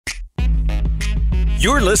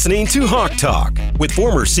You're listening to Hawk Talk with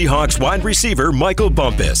former Seahawks wide receiver Michael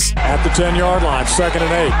Bumpus. At the 10-yard line, 2nd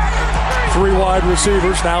and 8. 3 wide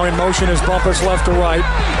receivers now in motion as Bumpus left to right.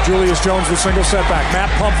 Julius Jones with single setback. Matt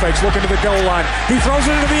pump fakes, looking to the goal line. He throws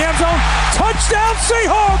it into the end zone. Touchdown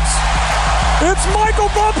Seahawks! It's Michael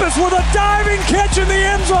Bumpus with a diving catch in the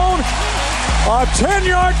end zone. A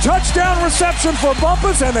 10-yard touchdown reception for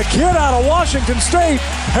Bumpus, and the kid out of Washington State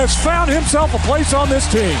has found himself a place on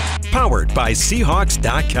this team. Powered by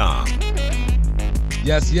Seahawks.com.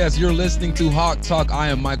 Yes, you're listening to Hawk Talk. I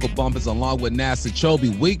am Michael Bumpus along with Nasa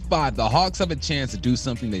Chobe. Week 5, the Hawks have a chance to do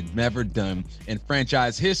something they've never done in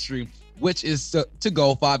franchise history, which is to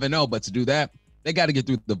go 5-0. But to do that, they got to get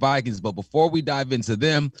through the Vikings. But before we dive into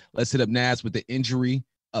them, let's hit up Nas with the injury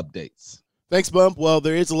updates. Thanks, Bump. Well,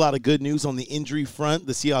 there is a lot of good news on the injury front.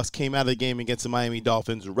 The Seahawks came out of the game against the Miami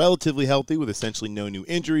Dolphins relatively healthy with essentially no new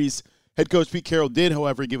injuries. Head coach Pete Carroll did,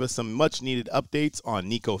 however, give us some much-needed updates on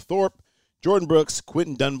Nico Thorpe, Jordan Brooks,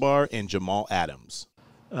 Quentin Dunbar, and Jamal Adams.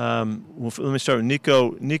 Let me start with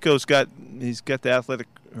Nico. Nico's got the athletic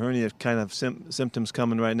hernia kind of symptoms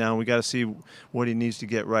coming right now. We got to see what he needs to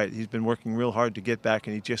get right. He's been working real hard to get back,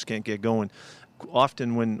 and he just can't get going.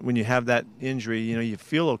 Often when you have that injury, you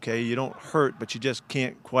feel okay, you don't hurt, but you just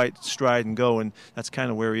can't quite stride and go, and that's kind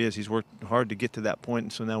of where he is. He's worked hard to get to that point,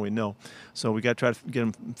 and so now we know. So we got to try to get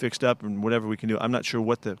him fixed up and whatever we can do. I'm not sure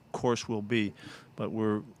what the course will be, but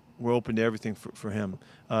we're open to everything for him.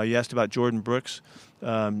 You asked about Jordan Brooks.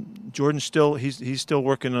 Jordan's he's still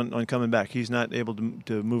working on coming back. He's not able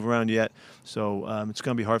to move around yet, so it's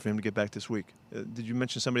going to be hard for him to get back this week. Did you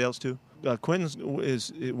mention somebody else too? Quentin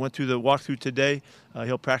went through the walkthrough today.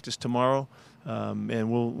 He'll practice tomorrow, and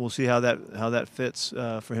we'll see how that fits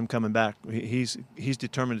for him coming back. He's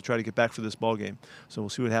determined to try to get back for this ball game, so we'll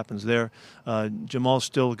see what happens there. Jamal's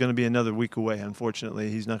still going to be another week away. Unfortunately,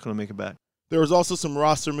 he's not going to make it back. There was also some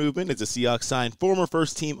roster movement as the Seahawks signed former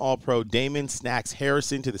first-team All-Pro Damon Snacks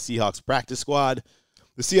Harrison to the Seahawks practice squad.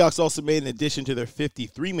 The Seahawks also made an addition to their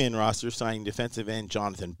 53-man roster, signing defensive end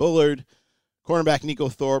Jonathan Bullard. Cornerback Nico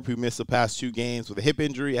Thorpe, who missed the past 2 games with a hip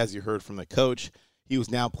injury, as you heard from the coach. He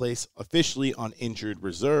was now placed officially on injured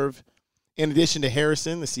reserve. In addition to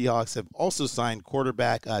Harrison, the Seahawks have also signed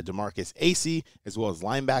quarterback DeMarcus Acey, as well as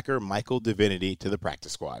linebacker Michael Divinity to the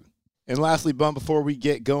practice squad. And lastly, Bump, before we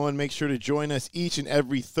get going, make sure to join us each and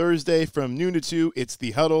every Thursday from noon to 2. It's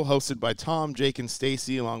The Huddle, hosted by Tom, Jake, and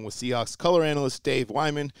Stacy, along with Seahawks color analyst Dave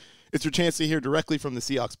Wyman. It's your chance to hear directly from the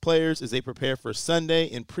Seahawks players as they prepare for Sunday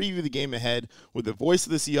and preview the game ahead with the voice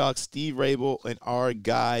of the Seahawks, Steve Rabel, and our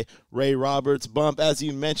guy, Ray Roberts. Bump, as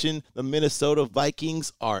you mentioned, the Minnesota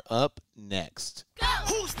Vikings are up next. Go!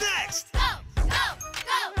 Who's next? Go! Go!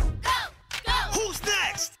 Go! Go! Go! Who's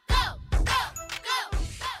next? Go! Go! Go!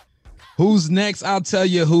 Go! Who's next? I'll tell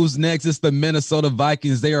you who's next. It's the Minnesota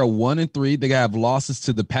Vikings. They are 1-3. They have losses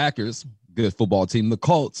to the Packers, good football team, the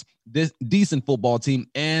Colts, this decent football team,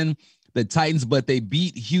 and the Titans, but they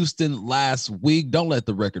beat Houston last week. Don't let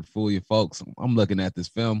the record fool you, folks. I'm looking at this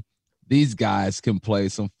film. These guys can play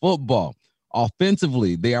some football.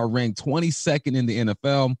 Offensively, they are ranked 22nd in the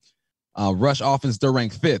NFL. Rush offense, they're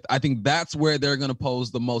ranked 5th. I think that's where they're going to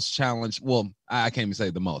pose the most challenge. Well, I can't even say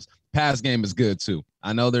the most. Pass game is good, too.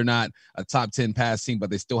 I know they're not a top 10 pass team, but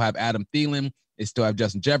they still have Adam Thielen. They still have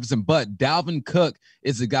Justin Jefferson. But Dalvin Cook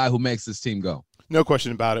is the guy who makes this team go. No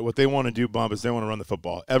question about it. What they want to do, Bump, is they want to run the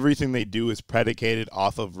football. Everything they do is predicated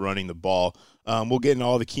off of running the ball. We'll get into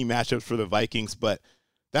all the key matchups for the Vikings, but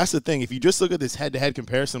that's the thing. If you just look at this head-to-head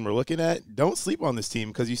comparison we're looking at, don't sleep on this team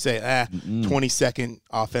because you say, 22nd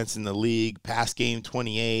offense in the league, pass game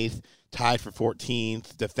 28th, tied for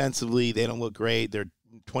 14th. Defensively, they don't look great. They're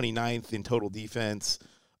 29th in total defense.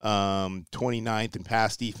 29th in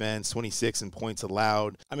pass defense, 26th in points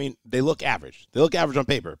allowed. I mean, they look average. They look average on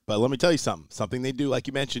paper. But let me tell you something. Something they do, like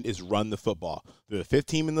you mentioned, is run the football. They're the 5th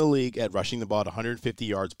team in the league at rushing the ball at 150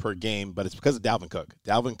 yards per game, but it's because of Dalvin Cook.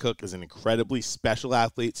 Dalvin Cook is an incredibly special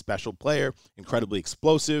athlete, special player, incredibly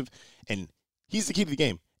explosive, and he's the key to the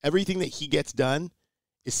game. Everything that he gets done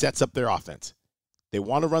sets up their offense. They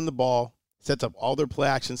want to run the ball, sets up all their play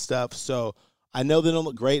action stuff. So I know they don't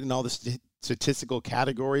look great in all the statistical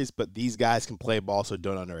categories, but these guys can play ball, so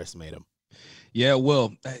don't underestimate them. Yeah,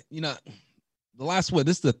 well, the last one,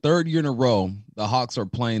 this is the 3rd year in a row the Hawks are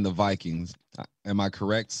playing the Vikings. Am I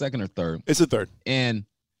correct? 2nd or 3rd? It's the 3rd. And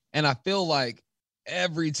I feel like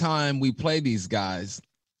every time we play these guys,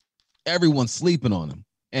 everyone's sleeping on them.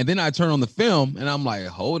 And then I turn on the film, and I'm like,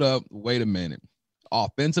 hold up, wait a minute.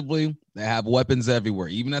 Offensively, they have weapons everywhere,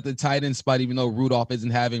 even at the tight end spot, even though Rudolph isn't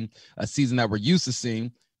having a season that we're used to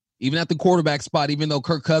seeing. Even at the quarterback spot, even though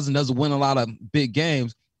Kirk Cousins doesn't win a lot of big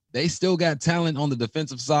games, They still got talent on the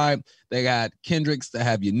defensive side. They got Kendricks, they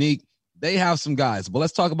have Unique. They have some guys. But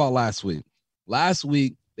let's talk about last week. Last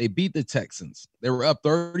week, they beat the Texans. They were up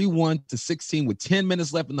 31-16 with 10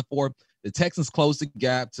 minutes left in the fourth. The Texans closed the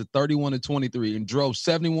gap to 31-23 and drove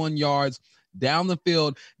 71 yards down the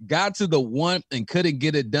field, got to the one and couldn't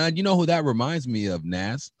get it done. You know who that reminds me of,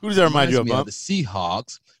 Nas? Who does that remind you of, Bob? The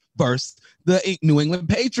Seahawks versus the New England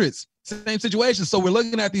Patriots. Same situation. So we're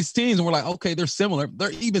looking at these teams and we're like, okay, they're similar.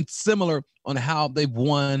 They're even similar on how they've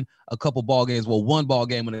won a couple ball games. Well, one ball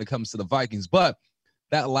game when it comes to the Vikings. But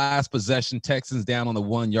that last possession, Texans down on the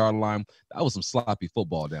 1 yard line, that was some sloppy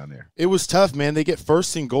football down there. It was tough, man. They get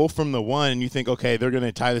first and goal from the 1, and you think, okay, they're going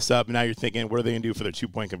to tie this up. And now you're thinking, what are they going to do for their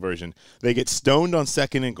 2-point conversion? They get stoned on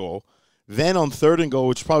 2nd and goal. Then on 3rd and goal,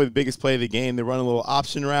 which is probably the biggest play of the game, they run a little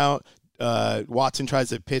option route. Watson tries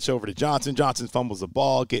to pitch over to Johnson. Johnson fumbles the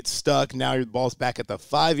ball, gets stuck. Now your ball's back at the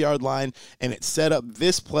 5-yard line, and it set up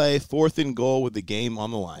this play, 4th and goal with the game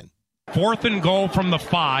on the line. 4th and goal from the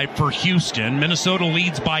 5 for Houston. Minnesota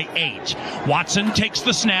leads by 8. Watson takes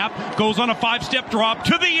the snap, goes on a 5-step drop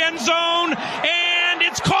to the end zone, and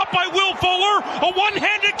it's caught by Will Fuller. A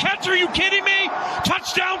one-handed catch. Are you kidding me?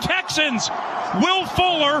 Touchdown Texans. Will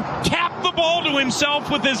Fuller tapped the ball to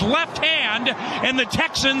himself with his left hand, and the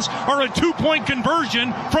Texans are a 2-point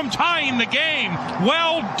conversion from tying the game.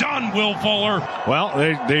 Well done, Will Fuller. Well,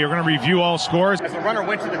 they are going to review all scores. As the runner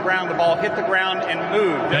went to the ground, the ball hit the ground and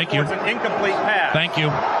moved. Thank you. It's an incomplete pass. Thank you.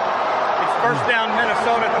 It's first down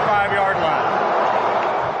Minnesota at the 5-yard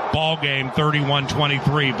line. Ball game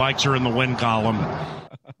 31-23. Vikes are in the win column.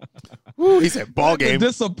 Ooh, he said ball game.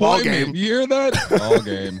 Disappointment. Ball game. You hear that? Ball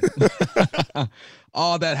game.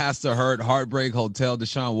 All that has to hurt. Heartbreak Hotel.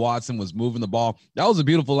 Deshaun Watson was moving the ball. That was a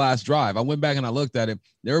beautiful last drive. I went back and I looked at it.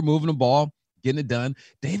 They were moving the ball, getting it done.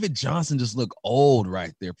 David Johnson just looked old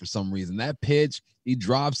right there for some reason. That pitch, he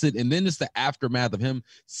drops it, and then it's the aftermath of him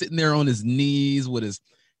sitting there on his knees with his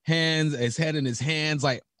head in his hands.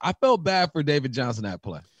 Like, I felt bad for David Johnson that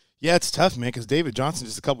play. Yeah, it's tough, man, because David Johnson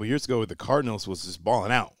just a couple years ago with the Cardinals was just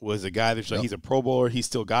balling out. Was a guy that's like, he's a Pro Bowler. He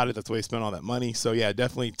still got it. That's why he spent all that money. So, yeah,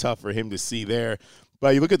 definitely tough for him to see there.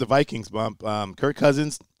 But you look at the Vikings bump. Kirk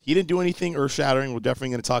Cousins, he didn't do anything earth-shattering. We're definitely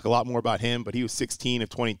going to talk a lot more about him, but he was 16 of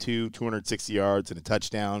 22, 260 yards and a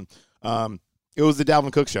touchdown. It was the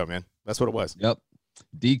Dalvin Cook show, man. That's what it was. Yep.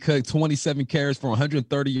 D. Cook, 27 carries for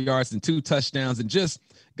 130 yards and 2 touchdowns, and just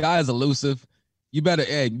guys elusive. You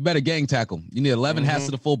better gang tackle. You need 11 hats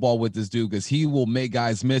to the football with this dude because he will make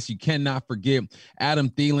guys miss. You cannot forget Adam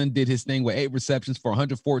Thielen did his thing with 8 receptions for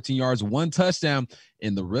 114 yards, 1 touchdown.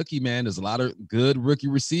 And the rookie, man, there's a lot of good rookie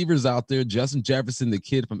receivers out there. Justin Jefferson, the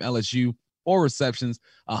kid from LSU, 4 receptions,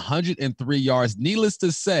 103 yards. Needless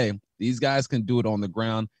to say, these guys can do it on the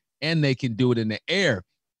ground and they can do it in the air.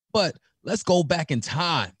 But let's go back in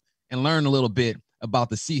time and learn a little bit about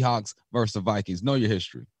the Seahawks versus the Vikings. Know your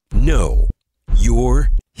history. Know your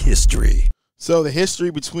history. So the history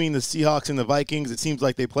between the Seahawks and the Vikings, it seems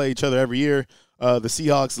like they play each other every year. The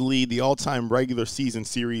Seahawks lead the all-time regular season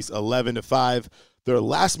series 11-5. Their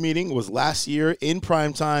last meeting was last year in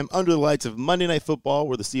primetime under the lights of Monday Night Football,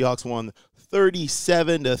 where the Seahawks won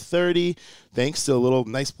 37-30, thanks to a little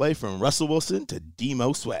nice play from Russell Wilson to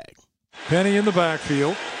Demo Swag. Penny in the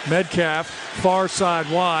backfield. Metcalf, far side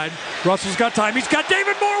wide. Russell's got time. He's got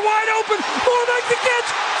David Moore wide open. Moore makes the catch.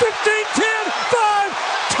 15, 10, 5.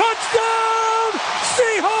 Touchdown,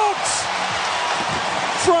 Seahawks.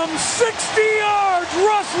 From 60 yards,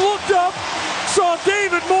 Russ looked up, saw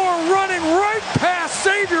David Moore running right past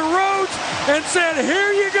Xavier Rhodes and said,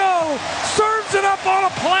 here you go. Serves it up on a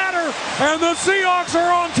platter, and the Seahawks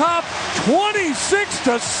are on top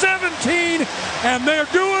 26-17, and they're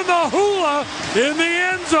doing the hula in the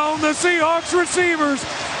end zone, the Seahawks receivers.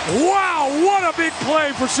 Wow, what a big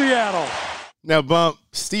play for Seattle. Now, Bump,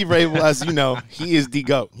 Steve Rabel, as you know, he is the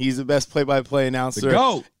GOAT. He's the best play-by-play announcer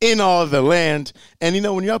in all of the land. And, you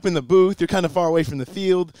know, when you're up in the booth, you're kind of far away from the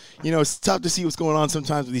field. You know, it's tough to see what's going on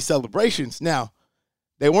sometimes with these celebrations. Now,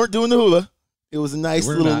 they weren't doing the hula. It was a nice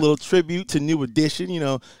little tribute to New Edition, you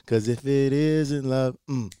know, because if it isn't love,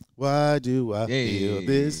 why do I feel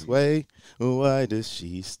this way? Why does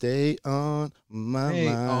she stay on my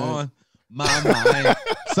mind? On my mind.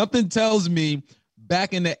 Something tells me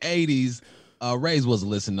back in the 80s, Rays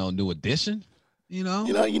wasn't listening on New Edition. You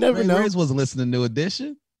never know. Rays wasn't listening to New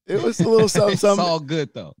Edition. It was a little something. It's all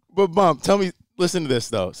good, though. But, Bump, tell me, listen to this,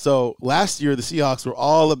 though. So, last year, the Seahawks were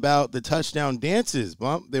all about the touchdown dances,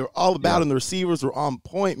 Bump. They were all about them. The receivers were on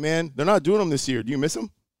point, man. They're not doing them this year. Do you miss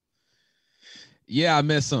them? Yeah, I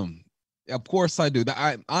miss them. Of course I do.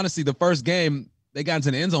 Honestly, the first game, they got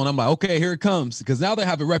into the end zone. I'm like, okay, here it comes. Because now they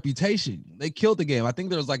have a reputation. They killed the game. I think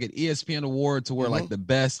there was like an ESPN award to where like the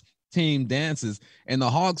best team dances, and the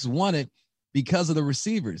Hawks won it because of the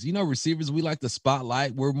receivers. You know, receivers, we like the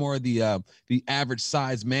spotlight. We're more the average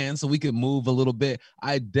size man, so we could move a little bit.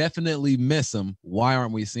 I definitely miss them. Why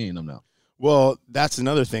aren't we seeing them now? Well, that's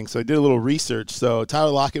another thing. So I did a little research. So Tyler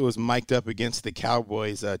Lockett was mic'd up against the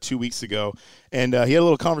Cowboys 2 weeks ago, and he had a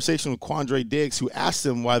little conversation with Quandre Diggs, who asked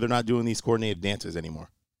him why they're not doing these coordinated dances anymore.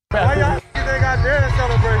 Why y'all think they got dance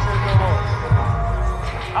celebrations no more?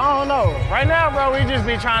 I don't know. Right now, bro, we just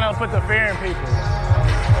be trying to put the fear in people.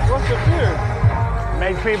 What's the fear?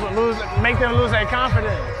 Make them lose their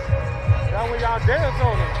confidence. That's when y'all dance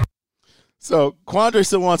on them. So Quandre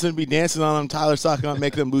still wants him to be dancing on them. Tyler's talking about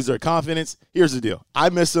making them lose their confidence. Here's the deal. I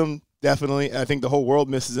miss him, definitely. I think the whole world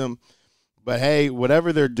misses him. But, hey,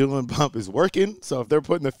 whatever they're doing, Bump, is working. So if they're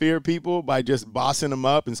putting the fear of people by just bossing them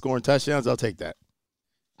up and scoring touchdowns, I'll take that.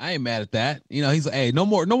 I ain't mad at that. You know, he's like, hey, no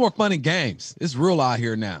more fun and games. It's real out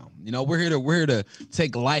here now. You know, we're here to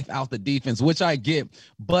take life out the defense, which I get.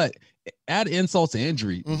 But add insult to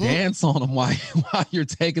injury. Dance on them while you're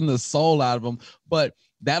taking the soul out of them. But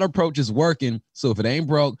that approach is working. So if it ain't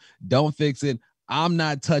broke, don't fix it. I'm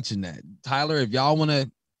not touching that. Tyler, if y'all want to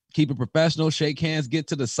keep it professional, shake hands, get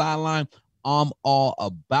to the sideline, I'm all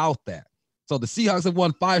about that. So the Seahawks have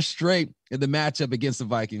won 5 straight in the matchup against the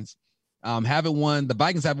Vikings. The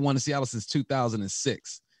Vikings haven't won in Seattle since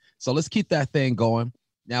 2006. So let's keep that thing going.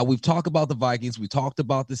 Now, we've talked about the Vikings. We talked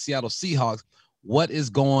about the Seattle Seahawks. What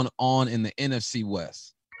is going on in the NFC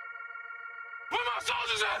West? Where my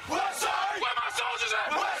soldiers at? West side. Where my soldiers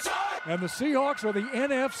at? West side. And the Seahawks are the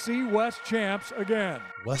NFC West champs again.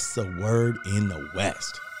 What's the word in the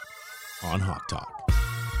West on Hawk Talk?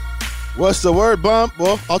 What's the word, Bump?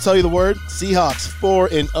 Well, I'll tell you the word. Seahawks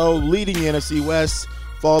 4-0, leading the NFC West,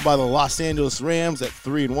 followed by the Los Angeles Rams at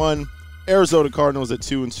 3-1, Arizona Cardinals at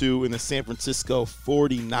 2-2, and the San Francisco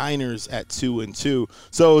 49ers at 2-2.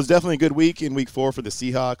 So it was definitely a good week in week 4 for the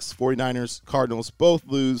Seahawks. 49ers, Cardinals both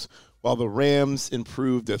lose, while the Rams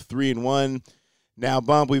improved to 3-1. Now,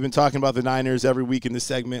 Bump, we've been talking about the Niners every week in this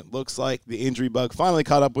segment. Looks like the injury bug finally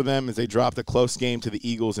caught up with them as they dropped a close game to the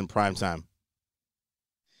Eagles in primetime.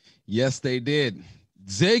 Yes, they did.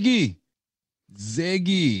 Ziggy.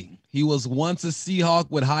 He was once a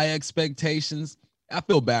Seahawk with high expectations. I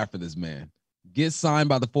feel bad for this man. Gets signed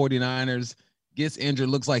by the 49ers, gets injured.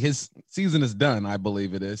 Looks like his season is done, I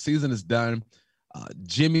believe it is. Season is done.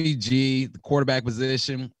 Jimmy G, the quarterback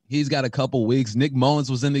position, he's got a couple weeks. Nick Mullins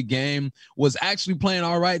was in the game, was actually playing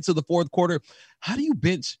all right to the fourth quarter. How do you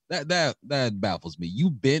bench? That baffles me. You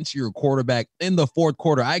bench your quarterback in the fourth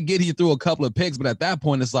quarter. I get he threw a couple of picks, but at that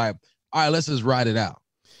point, it's like, all right, let's just ride it out.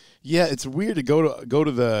 Yeah, it's weird to go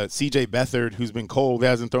to the C.J. Beathard, who's been cold,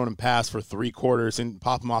 hasn't thrown him pass for 3 quarters, and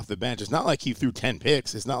pop him off the bench. It's not like he threw 10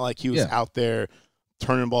 picks. It's not like he was out there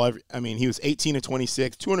turning the ball. He was 18 of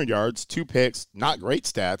 26, 200 yards, 2 picks. Not great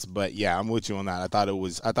stats, but yeah, I'm with you on that. I thought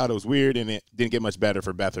it was weird, and it didn't get much better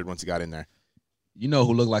for Beathard once he got in there. You know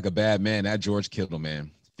who looked like a bad man? That George Kittle,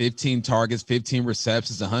 man. 15 targets, 15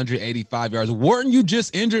 receptions, 185 yards. Weren't you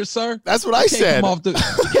just injured, sir? That's what I said. You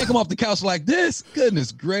can't come off the couch like this.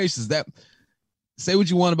 Goodness gracious. Say what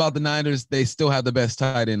you want about the Niners. They still have the best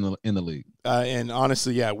tight end in the league. And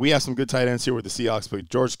honestly, yeah, we have some good tight ends here with the Seahawks, but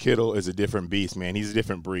George Kittle is a different beast, man. He's a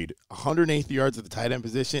different breed. 180 yards at the tight end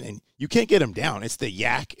position, and you can't get him down. It's the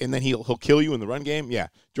yak, and then he'll kill you in the run game. Yeah,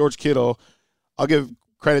 George Kittle, I'll give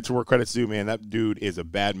credit to where credit's due, man. That dude is a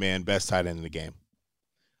bad man, best tight end in the game.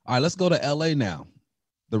 All right, let's go to L.A. now.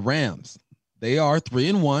 The Rams, they are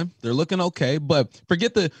 3-1. They're looking okay, but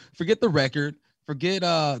forget the record, forget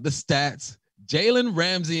the stats. Jalen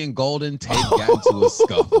Ramsey and Golden Tate got into a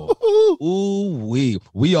scuffle. Ooh,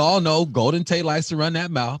 we all know Golden Tate likes to run that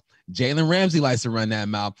mouth. Jalen Ramsey likes to run that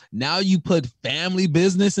mouth. Now you put family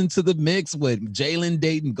business into the mix with Jalen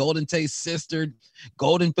dating Golden Tate's sister.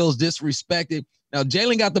 Golden feels disrespected. Now,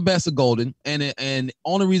 Jalen got the best of Golden, and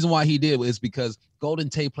only reason why he did was because Golden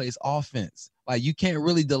Tate plays offense. Like, you can't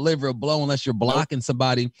really deliver a blow unless you're blocking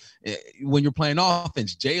somebody when you're playing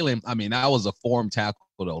offense. Jalen, that was a form tackle,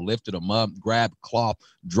 though. Lifted him up, grabbed cloth,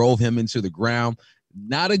 drove him into the ground.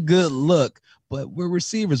 Not a good look, but we're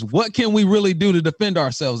receivers. What can we really do to defend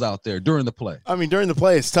ourselves out there during the play? During the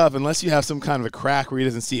play, it's tough unless you have some kind of a crack where he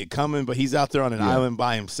doesn't see it coming, but he's out there on an island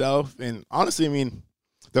by himself. And honestly,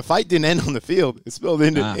 the fight didn't end on the field. It spilled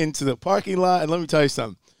into the parking lot. And let me tell you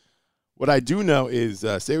something. What I do know is,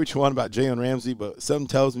 say what you want about Jalen Ramsey, but something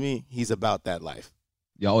tells me he's about that life.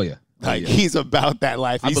 Oh, yeah. He's about that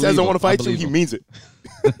life. He says I want to fight you. He means it.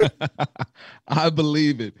 I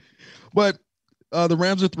believe it. But The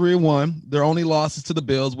Rams are 3-1. Their only losses to the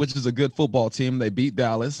Bills, which is a good football team. They beat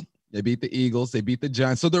Dallas. They beat the Eagles. They beat the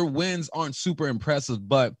Giants. So their wins aren't super impressive.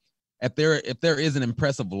 But if there is an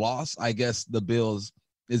impressive loss, I guess the Bills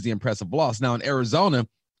is the impressive loss. Now in Arizona,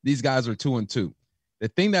 these guys are 2-2. The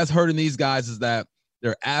thing that's hurting these guys is that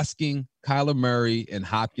they're asking Kyler Murray and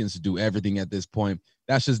Hopkins to do everything at this point.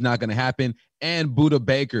 That's just not going to happen. And Budda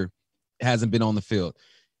Baker hasn't been on the field.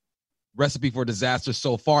 Recipe for disaster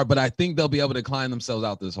so far, but I think they'll be able to climb themselves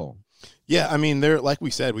out this hole. Yeah, I mean, they're, like we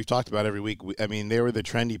said, we've talked about every week. I mean, they were the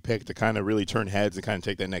trendy pick to kind of really turn heads and kind of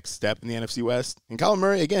take that next step in the NFC West. And Kyler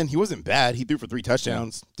Murray, again, he wasn't bad. He threw for 3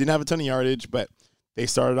 touchdowns. Didn't have a ton of yardage, but they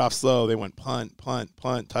started off slow. They went punt,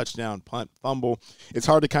 touchdown, punt, fumble. It's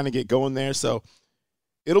hard to kind of get going there, so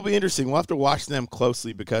it'll be interesting. We'll have to watch them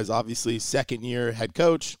closely because, obviously, second-year head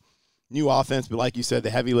coach, new offense, but like you said, the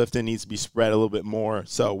heavy lifting needs to be spread a little bit more.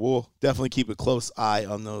 So we'll definitely keep a close eye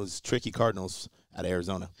on those tricky Cardinals out of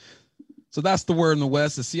Arizona. So that's the word in the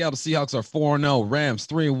West. The Seattle Seahawks are 4-0, Rams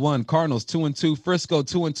 3-1, Cardinals 2-2, Frisco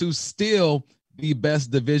 2-2, still the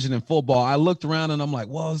best division in football. I looked around and I'm like,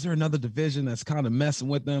 well, is there another division that's kind of messing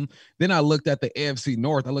with them? Then I looked at the AFC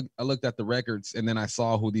North. I looked at the records, and then I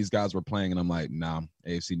saw who these guys were playing, and I'm like, nah,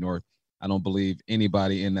 AFC North. I don't believe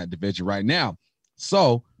anybody in that division right now.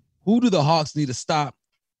 So who do the Hawks need to stop?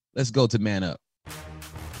 Let's go to Man Up. Hey,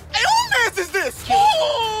 who mans is this? Who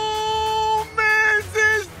mans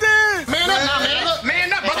is this? Man up now, man up,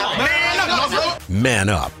 man up, brother. Man up, Man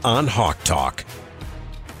Up on Hawk Talk.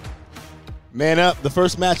 Man up, the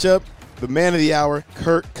first matchup, the man of the hour,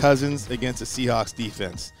 Kirk Cousins against the Seahawks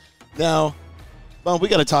defense. Now, we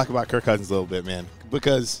got to talk about Kirk Cousins a little bit, man,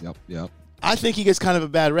 because Yep. I think he gets kind of a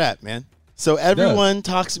bad rap, man. So everyone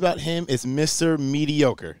talks about him as Mr.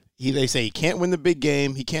 Mediocre. They say he can't win the big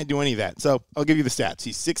game. He can't do any of that. So I'll give you the stats.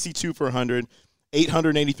 He's 62 for 100,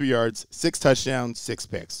 883 yards, 6 touchdowns, 6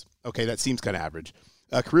 picks. Okay, that seems kind of average.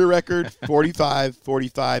 Career record, 45,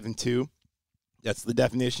 45, and 2. That's the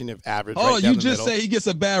definition of average. Oh, right down you the just middle. say he gets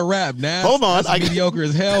a bad rap now. Hold on. That's mediocre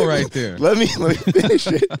as hell right there. Let me finish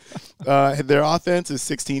it. Their offense is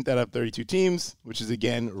 16th out of 32 teams, which is,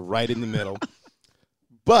 again, right in the middle.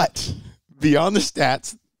 But beyond the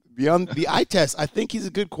stats, beyond the eye test, I think he's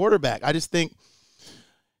a good quarterback. I just think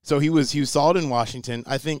so. He was solid in Washington.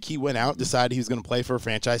 I think he went out, decided he was going to play for a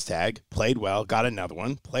franchise tag, played well, got another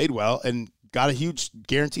one, played well, and got a huge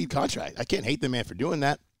guaranteed contract. I can't hate the man for doing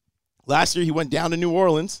that. Last year, he went down to New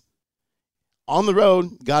Orleans on the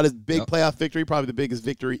road, got his big playoff victory, probably the biggest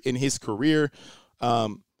victory in his career.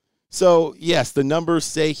 So, yes, the numbers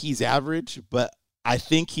say he's average, but I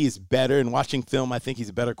think he's better. And watching film, I think he's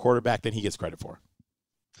a better quarterback than he gets credit for.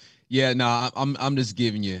 Yeah, no, I'm just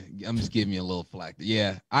giving you a little flack.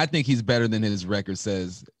 Yeah, I think he's better than his record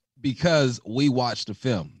says because we watched the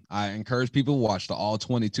film. I encourage people to watch the all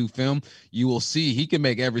 22 film. You will see he can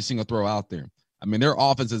make every single throw out there. I mean, their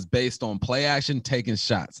offense is based on play action, taking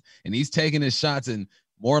shots, and he's taking his shots, and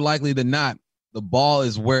more likely than not, the ball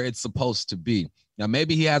is where it's supposed to be. Now,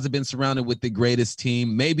 maybe he hasn't been surrounded with the greatest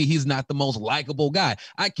team. Maybe he's not the most likable guy.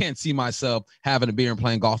 I can't see myself having a beer and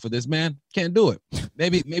playing golf with this man. Can't do it.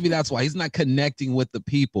 Maybe that's why he's not connecting with the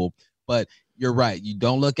people. But you're right. You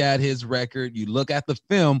don't look at his record. You look at the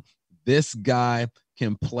film. This guy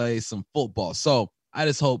can play some football. So I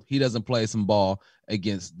just hope he doesn't play some ball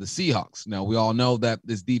against the Seahawks. Now, we all know that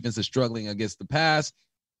this defense is struggling against the pass.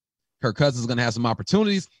 Kirk Cousins is going to have some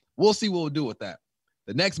opportunities. We'll see what we'll do with that.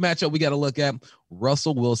 The next matchup we got to look at,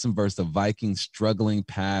 Russell Wilson versus the Vikings struggling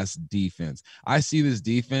pass defense. I see this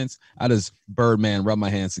defense. I just Birdman rub my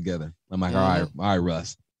hands together. I'm like, all right,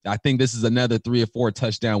 Russ. I think this is another 3 or 4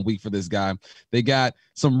 touchdown week for this guy. They got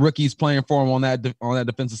some rookies playing for him on that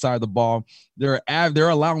defensive side of the ball. They're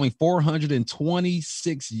allowing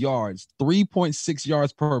 426 yards, 3.6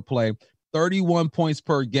 yards per play, 31 points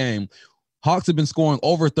per game. Hawks have been scoring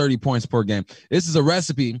over 30 points per game. This is a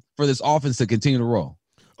recipe for this offense to continue to roll.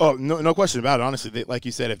 Oh, no question about it. Honestly, like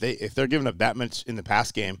you said, if they're giving up that much in the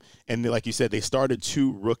pass game, and like you said, they started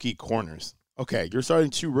 2 rookie corners. Okay, you're starting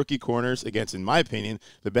 2 rookie corners against, in my opinion,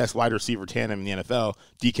 the best wide receiver tandem in the NFL,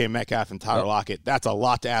 DK Metcalf and Tyler Lockett. That's a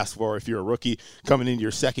lot to ask for if you're a rookie coming into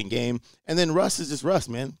your second game. And then Russ is just Russ,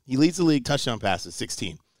 man. He leads the league touchdown passes,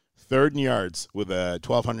 16. Third in yards with a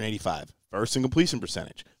 1,285. First in completion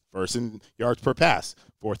percentage. First in yards per pass.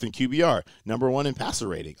 Fourth in QBR. Number 1 in passer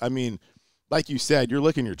rating. I mean, like you said, you're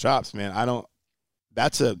licking your chops, man.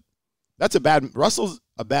 Russell's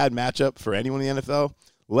a bad matchup for anyone in the NFL.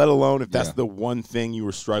 Let alone if that's the one thing you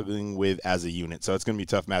were struggling with as a unit. So it's going to be a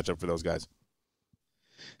tough matchup for those guys.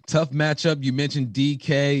 Tough matchup. You mentioned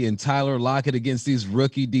DK and Tyler Lockett against these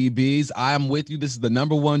rookie DBs. I'm with you. This is the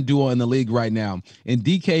number one duo in the league right now. And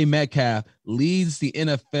DK Metcalf leads the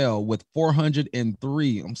NFL with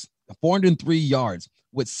 403 yards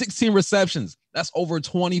with 16 receptions. That's over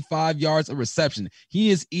 25 yards of reception. He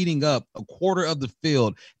is eating up a quarter of the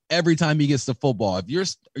field every time he gets the football. If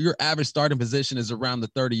your average starting position is around the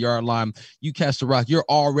 30-yard line, you catch the rock, you're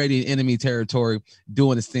already in enemy territory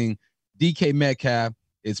doing his thing. DK Metcalf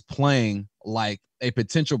is playing like a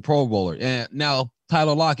potential Pro Bowler. And now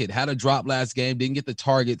Tyler Lockett had a drop last game, didn't get the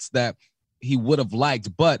targets that he would have liked,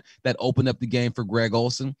 but that opened up the game for Greg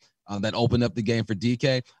Olsen. That opened up the game for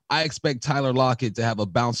DK. I expect Tyler Lockett to have a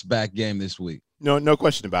bounce-back game this week. No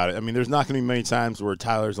question about it. I mean, there's not going to be many times where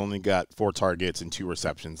Tyler's only got 4 targets and 2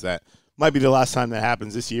 receptions. That might be the last time that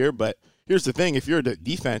happens this year, but here's the thing. If you're a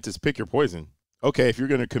defense, it's pick your poison. Okay, if you're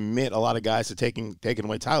going to commit a lot of guys to taking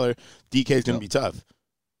away Tyler, DK is going to be tough.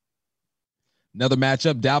 Another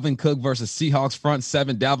matchup, Dalvin Cook versus Seahawks front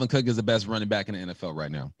 7. Dalvin Cook is the best running back in the NFL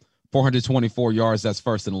right now. 424 yards, that's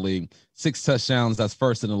first in the league. 6 touchdowns, that's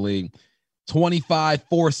first in the league. 21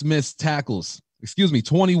 forced missed tackles.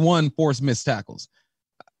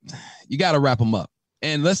 You got to wrap him up.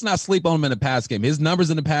 And let's not sleep on him in the pass game. His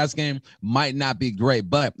numbers in the pass game might not be great,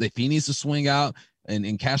 but if he needs to swing out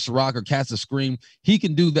and catch the rock or catch the screen, he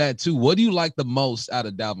can do that too. What do you like the most out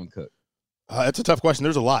of Dalvin Cook? That's a tough question.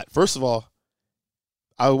 There's a lot. First of all,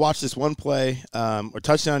 I watched this one play, or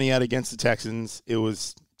touchdown he had against the Texans. It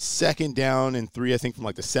was 2nd down and 3, I think, from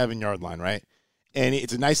like the 7-yard line, right? And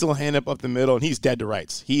it's a nice little hand up the middle, and he's dead to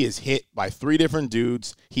rights. He is hit by 3 different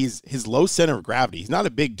dudes. His low center of gravity. He's not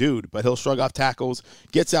a big dude, but he'll shrug off tackles,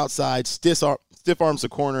 gets outside, stiff arms the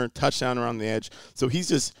corner, touchdown around the edge. So he's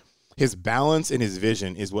just – his balance and his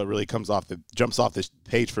vision is what really jumps off this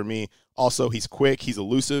page for me. Also, he's quick. He's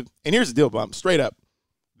elusive. And here's the deal, Bump. Straight up,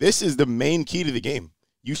 this is the main key to the game.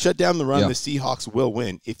 You shut down the run, the Seahawks will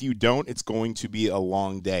win. If you don't, it's going to be a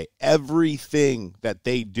long day. Everything that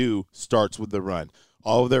they do starts with the run.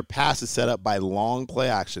 All of their passes set up by long play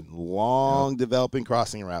action, developing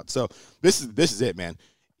crossing routes. So this is it, man.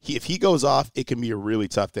 If he goes off, it can be a really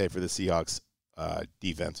tough day for the Seahawks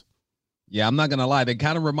defense. Yeah, I'm not going to lie. They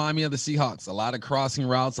kind of remind me of the Seahawks. A lot of crossing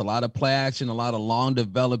routes, a lot of play action, a lot of long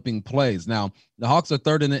developing plays. Now, the Hawks are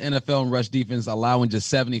 3rd in the NFL in rush defense, allowing just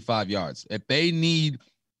 75 yards. If they need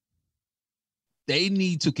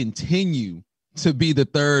to continue to be the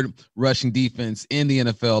 3rd rushing defense in the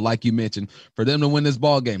NFL, like you mentioned, for them to win this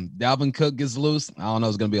ball game. Dalvin Cook gets loose. I don't know.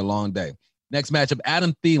 It's going to be a long day. Next matchup,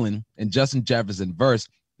 Adam Thielen and Justin Jefferson versus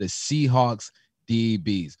the Seahawks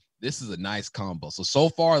DBs. This is a nice combo. So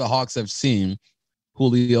far, the Hawks have seen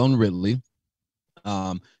Julio and Ridley.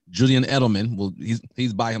 Julian Edelman, well,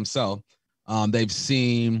 he's by himself. They've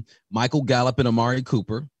seen Michael Gallup and Amari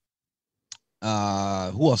Cooper. Who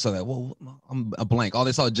else saw that? Well, I'm a blank. All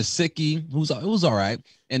they saw Jasicki, who's all right,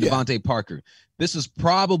 and Devontae Parker. This is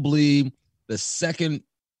probably the second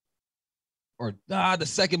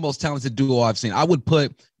most talented duo I've seen. I would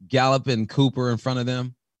put Gallup and Cooper in front of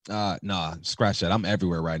them. Scratch that. I'm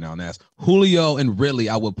everywhere right now. And that's Julio and Ridley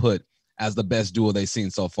I would put as the best duo they've seen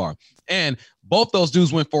so far. And both those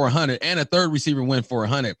dudes went for 100, and a third receiver went for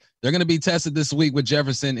 100. They're going to be tested this week with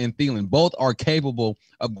Jefferson and Thielen. Both are capable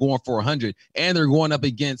of going for 100, and they're going up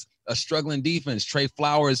against a struggling defense. Trey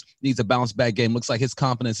Flowers needs a bounce-back game. Looks like his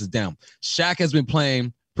confidence is down. Shaq has been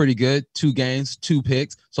playing pretty good, 2 games, 2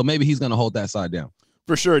 picks, so maybe he's going to hold that side down.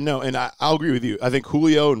 For sure, no, and I'll agree with you. I think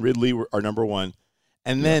Julio and Ridley are number one.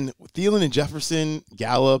 And then Thielen and Jefferson,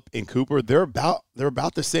 Gallup and Cooper, they're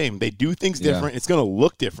about the same. They do things different. It's going to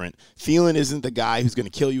look different. Thielen isn't the guy who's going to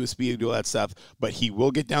kill you with speed and do all that stuff, but he will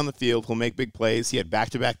get down the field. He'll make big plays. He had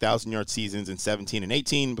back-to-back 1,000-yard seasons in 17 and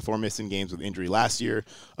 18 before missing games with injury last year.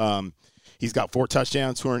 He's got 4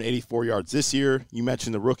 touchdowns, 284 yards this year. You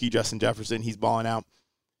mentioned the rookie, Justin Jefferson. He's balling out.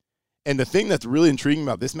 And the thing that's really intriguing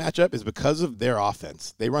about this matchup is because of their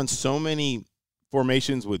offense. They run so many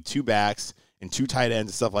formations with 2 backs and 2 tight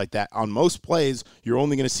ends and stuff like that. On most plays, you're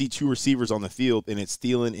only going to see 2 receivers on the field, and it's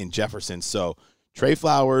Thielen and Jefferson. So Trey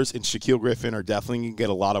Flowers and Shaquille Griffin are definitely going to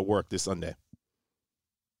get a lot of work this Sunday.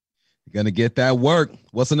 You're going to get that work.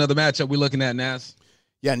 What's another matchup we're looking at, Nas?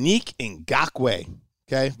 Yannick Ngakoue,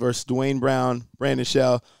 okay, versus Dwayne Brown, Brandon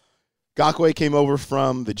Shell. Ngakoue came over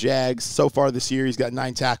from the Jags. So far this year, he's got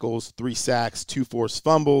 9 tackles, 3 sacks, 2 forced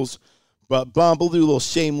fumbles. But, Bump, we'll do a little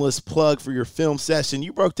shameless plug for your film session.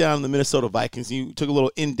 You broke down the Minnesota Vikings. You took a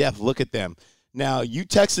little in-depth look at them. Now, you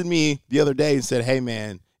texted me the other day and said, hey,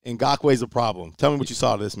 man, Ngakoue's a problem. Tell me what you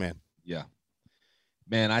saw of this man. Yeah.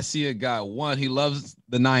 Man, I see a guy, one, he loves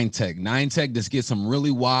the 9-tech. 9-tech just gets him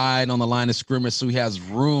really wide on the line of scrimmage so he has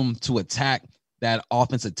room to attack that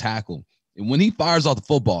offensive tackle. And when he fires off the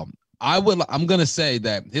football, I'm going to say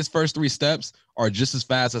that his first 3 steps are just as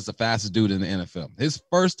fast as the fastest dude in the NFL. His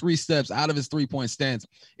first 3 steps out of his three-point stance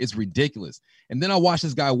is ridiculous. And then I watch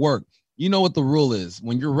this guy work. You know what the rule is.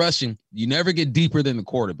 When you're rushing, you never get deeper than the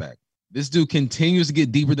quarterback. This dude continues to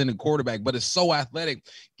get deeper than the quarterback, but is so athletic,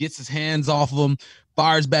 gets his hands off of him,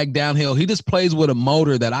 fires back downhill. He just plays with a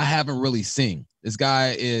motor that I haven't really seen. This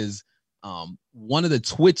guy is one of the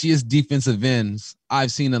twitchiest defensive ends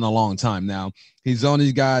I've seen in a long time. Now, he's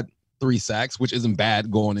only got 3 sacks, which isn't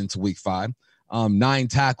bad going into week 5, 9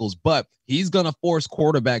 tackles, but he's going to force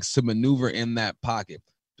quarterbacks to maneuver in that pocket.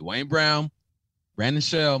 Dwayne Brown, Brandon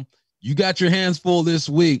Shell, you got your hands full this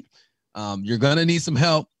week. You're going to need some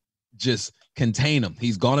help. Just contain him.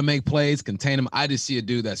 He's going to make plays, contain him. I just see a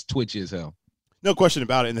dude that's twitchy as hell. No question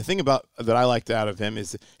about it. And the thing about that I liked out of him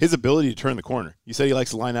is his ability to turn the corner. You said he likes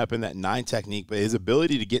to line up in that 9 technique, but his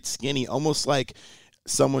ability to get skinny, almost like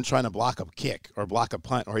someone trying to block a kick or block a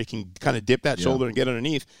punt, or he can kind of dip that shoulder and get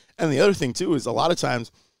underneath. And the other thing, too, is a lot of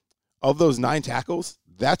times of those 9 tackles,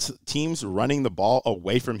 that's teams running the ball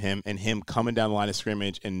away from him and him coming down the line of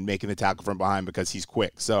scrimmage and making the tackle from behind because he's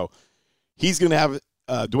quick. So he's going to have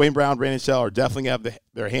Dwayne Brown, Brandon Shell are definitely going to have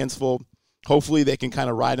their hands full. Hopefully they can kind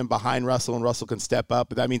of ride him behind Russell and Russell can step up,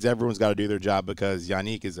 but that means everyone's got to do their job because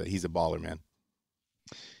Yannick he's a baller, man.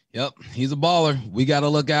 Yep, he's a baller. We got to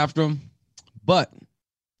look after him. But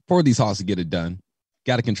for these Hawks to get it done,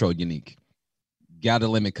 got to control Yannick. Got to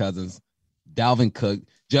limit Cousins, Dalvin Cook,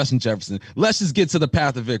 Justin Jefferson. Let's just get to the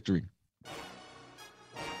path of victory.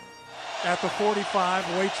 At the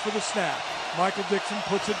 45, waits for the snap. Michael Dixon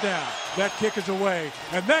puts it down. That kick is away,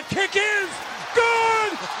 and that kick is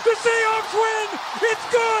good! The Seahawks win!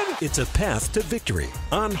 It's good! It's a path to victory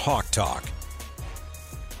on Hawk Talk.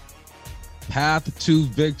 Path to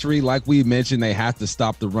victory, like we mentioned, they have to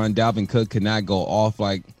stop the run. Dalvin Cook cannot go off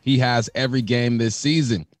like he has every game this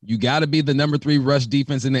season. You got to be the number 3 rush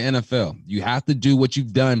defense in the NFL. You have to do what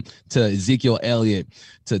you've done to Ezekiel Elliott,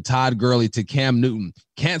 to Todd Gurley, to Cam Newton.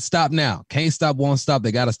 Can't stop now. Can't stop, won't stop.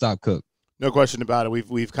 They got to stop Cook. No question about it.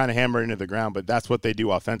 We've kind of hammered into the ground, but that's what they do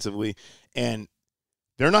offensively. And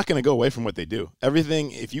they're not going to go away from what they do. Everything,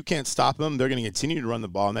 if you can't stop them, they're going to continue to run the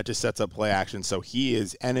ball, and that just sets up play action. So he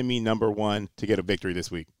is enemy number 1 to get a victory this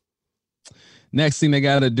week. Next thing they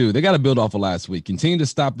got to do, they got to build off of last week. Continue to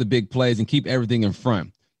stop the big plays and keep everything in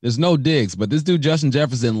front. There's no digs, but this dude, Justin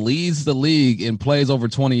Jefferson, leads the league in plays over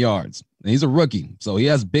 20 yards. And he's a rookie, so he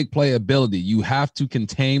has big play ability. You have to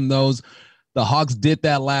contain those. The Hawks did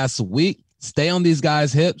that last week. Stay on these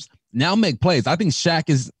guys' hips. Now make plays. I think Shaq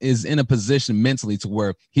is in a position mentally to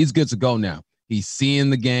where he's good to go now. He's seeing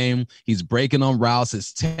the game. He's breaking on routes.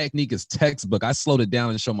 His technique is textbook. I slowed it down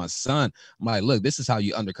and showed my son. I'm like, look, this is how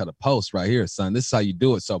you undercut a post right here, son. This is how you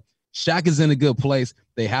do it. So Shaq is in a good place.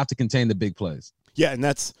 They have to contain the big plays. Yeah,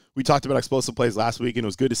 and we talked about explosive plays last week, and it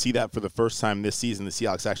was good to see that for the first time this season. The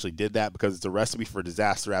Seahawks actually did that because it's a recipe for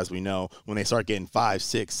disaster, as we know. When they start getting 5,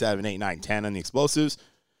 6, 7, 8, 9, 10 on the explosives,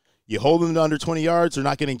 you hold them to under 20 yards, they're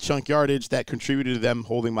not getting chunk yardage. That contributed to them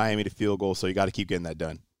holding Miami to field goal, so you got to keep getting that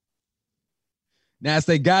done. Nas,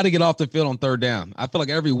 they got to get off the field on third down. I feel like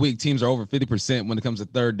every week teams are over 50% when it comes to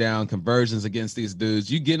third down conversions against these dudes.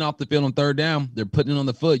 You getting off the field on third down, they're putting it on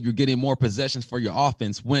the foot. You're getting more possessions for your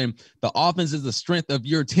offense. When the offense is the strength of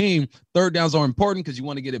your team, third downs are important because you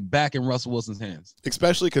want to get it back in Russell Wilson's hands.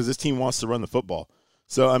 Especially because this team wants to run the football.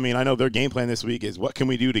 So, I mean, I know their game plan this week is what can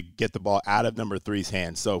we do to get the ball out of number 3's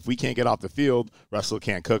hands. So if we can't get off the field, Russell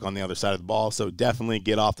can't cook on the other side of the ball. So definitely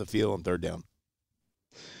get off the field on third down.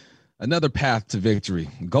 Another path to victory.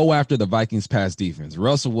 Go after the Vikings pass defense.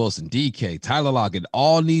 Russell Wilson, DK, Tyler Lockett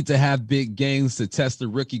all need to have big games to test the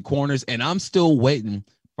rookie corners. And I'm still waiting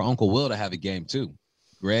for Uncle Will to have a game too.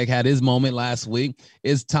 Greg had his moment last week.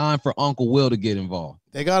 It's time for Uncle Will to get involved.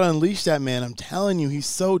 They got to unleash that man. I'm telling you, he's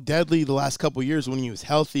so deadly the last couple of years when he was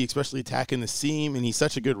healthy, especially attacking the seam. And he's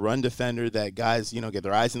such a good run defender that guys, get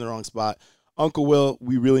their eyes in the wrong spot. Uncle Will,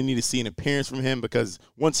 we really need to see an appearance from him because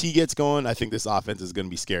once he gets going, I think this offense is going to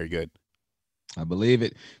be scary good. I believe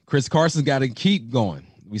it. Chris Carson's got to keep going.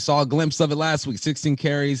 We saw a glimpse of it last week, 16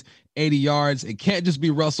 carries, 80 yards. It can't just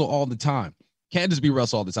be Russell all the time.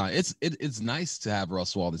 It's nice to have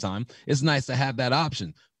Russell all the time. It's nice to have that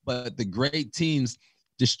option. But the great teams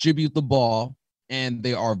distribute the ball, and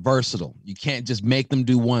they are versatile. You can't just make them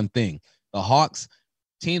do one thing. The Hawks,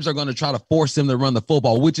 teams are going to try to force them to run the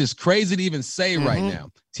football, which is crazy to even say right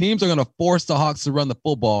now. Teams are going to force the Hawks to run the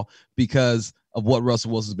football because of what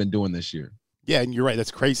Russell Wilson's been doing this year. Yeah, and you're right.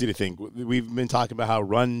 That's crazy to think. We've been talking about how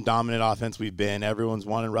run-dominant offense we've been. Everyone's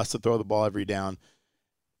wanting Russ to throw the ball every down.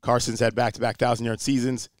 Carson's had back-to-back 1,000-yard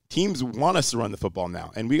seasons. Teams want us to run the football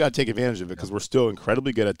now, and we got to take advantage of it because we're still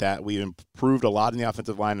incredibly good at that. We've improved a lot in the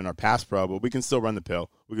offensive line in our pass pro, but we can still run the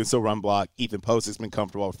pill. We can still run block. Ethan Post has been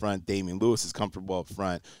comfortable up front. Damian Lewis is comfortable up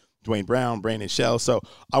front. Dwayne Brown, Brandon Shell. So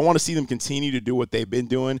I want to see them continue to do what they've been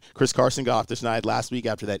doing. Chris Carson got off the schneid last week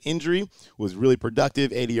after that injury, was really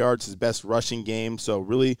productive, 80 yards, his best rushing game. So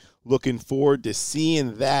really looking forward to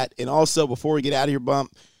seeing that. And also, before we get out of here,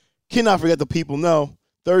 Bump, cannot forget the people know,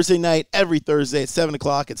 Thursday night, every Thursday at 7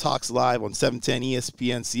 o'clock, it's Hawks Live on 710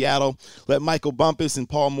 ESPN Seattle. Let Michael Bumpus and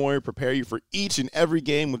Paul Moyer prepare you for each and every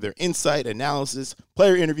game with their insight, analysis,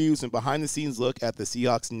 player interviews, and behind-the-scenes look at the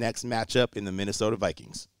Seahawks' next matchup in the Minnesota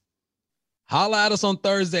Vikings. Holla at us on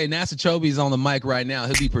Thursday. Nasser Chobe's on the mic right now.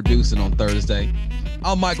 He'll be producing on Thursday.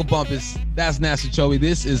 I'm Michael Bumpus. That's Nasser Chobe.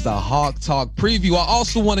 This is the Hawk Talk preview. I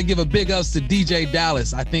also want to give a big ups to DJ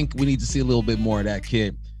Dallas. I think we need to see a little bit more of that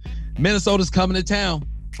kid. Minnesota's coming to town.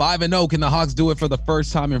 5-0. Can the Hawks do it for the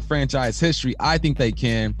first time in franchise history? I think they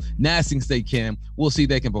can. Nas thinks they can. We'll see if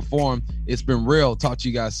they can perform. It's been real. Talk to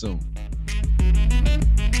you guys soon.